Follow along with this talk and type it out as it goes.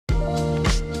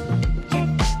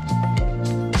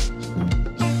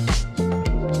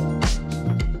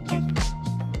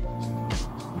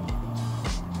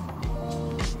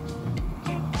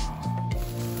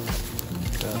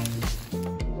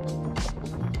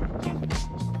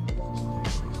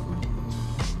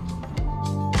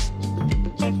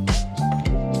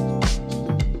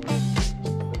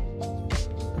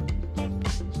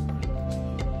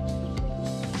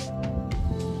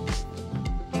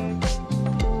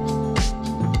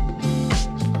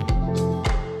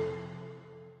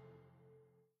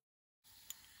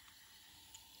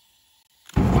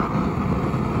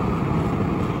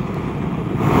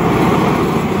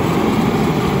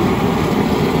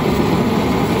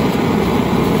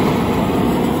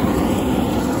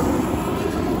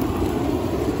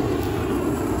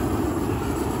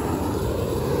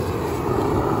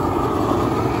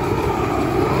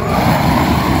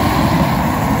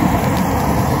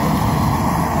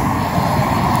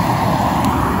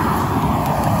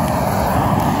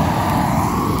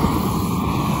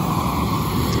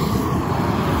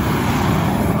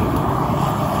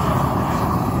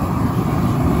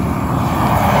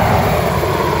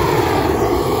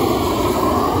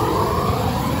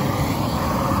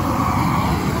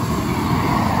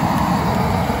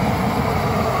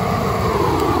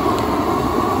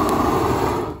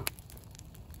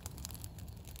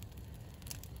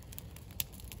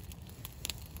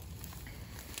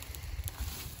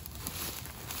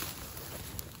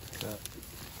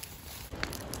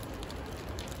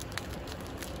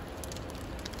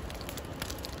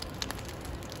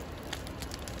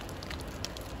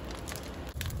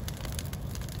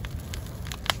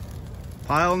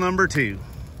Pile number 2.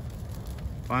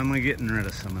 Finally getting rid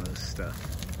of some of this stuff.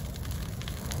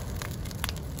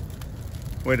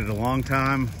 Waited a long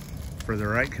time for the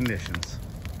right conditions.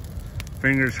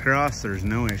 Fingers crossed there's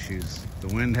no issues. The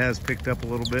wind has picked up a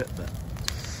little bit, but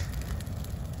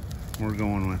we're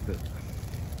going with it.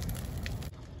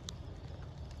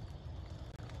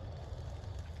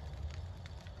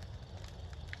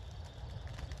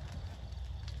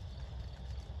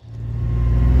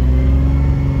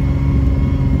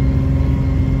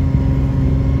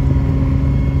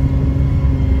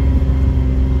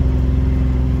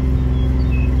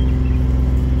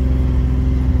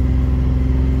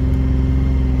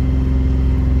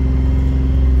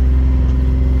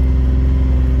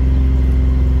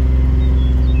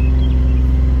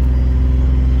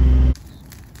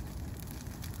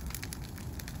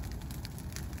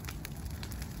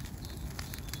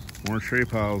 More tree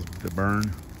piles to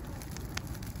burn.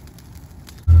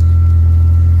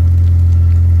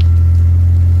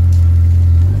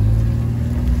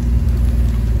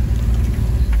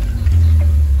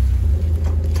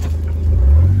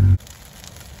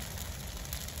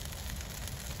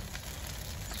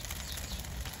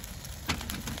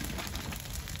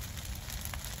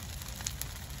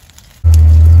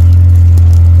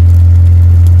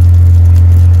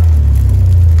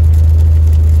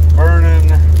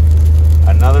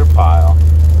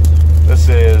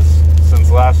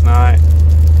 Last night,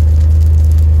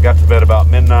 got to bed about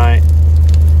midnight,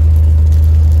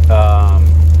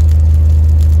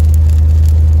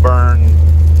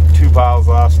 burned 2 piles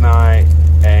last night,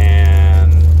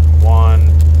 and 1,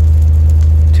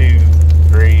 2,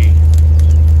 3,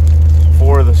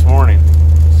 4 this morning.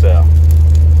 So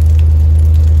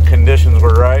conditions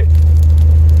were right,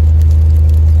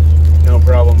 no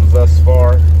problems thus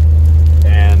far,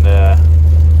 and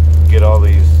get all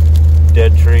these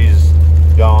dead trees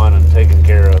gone and taken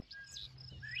care of.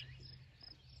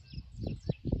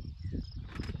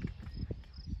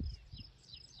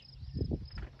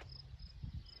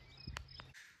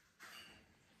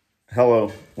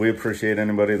 Hello, we appreciate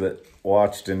anybody that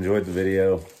watched, enjoyed the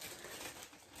video.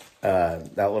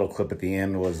 That little clip at the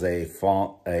end was a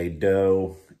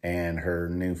doe and her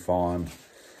new fawn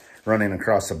running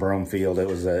across the brome field. It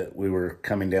was we were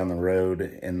coming down the road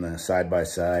in the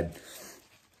side-by-side,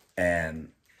 and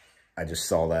I just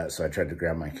saw that, so I tried to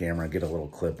grab my camera, get a little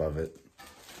clip of it.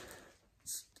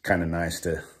 It's kind of nice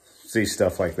to see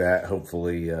stuff like that.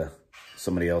 Hopefully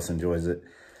somebody else enjoys it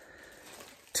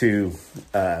too.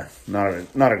 Not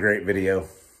a great video,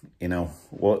 you know,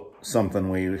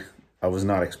 something I was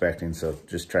not expecting, so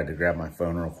just tried to grab my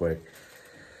phone real quick,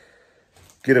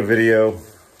 get a video.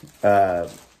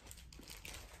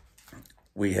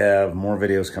 We have more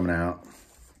videos coming out,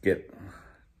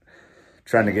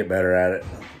 trying to get better at it.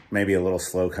 Maybe a little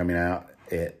slow coming out.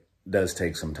 It does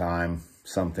take some time,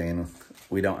 something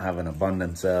we don't have an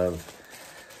abundance of.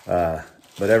 But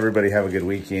everybody have a good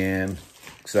weekend.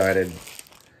 Excited.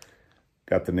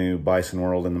 Got the new Bison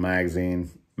World in the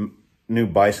magazine, new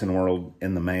Bison World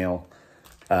in the mail.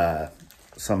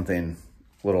 Something,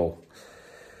 little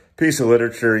piece of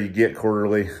literature you get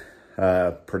quarterly.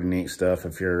 Pretty neat stuff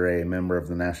if you're a member of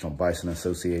the National Bison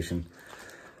Association.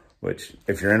 Which,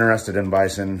 if you're interested in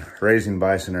bison, raising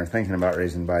bison, or thinking about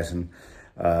raising bison,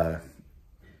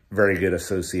 very good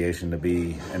association to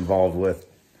be involved with.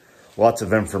 Lots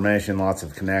of information, lots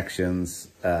of connections,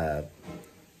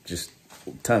 just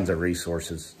tons of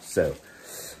resources. So,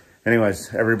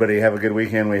 anyways, everybody have a good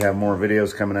weekend. We have more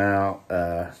videos coming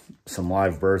out, some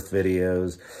live birth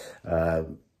videos, a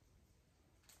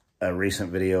recent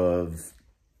video of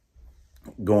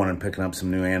going and picking up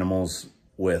some new animals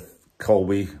with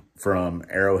Colby from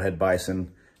Arrowhead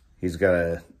Bison. He's got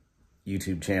a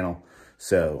YouTube channel,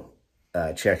 so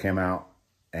check him out.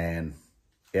 And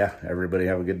yeah, everybody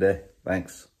have a good day.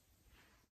 Thanks.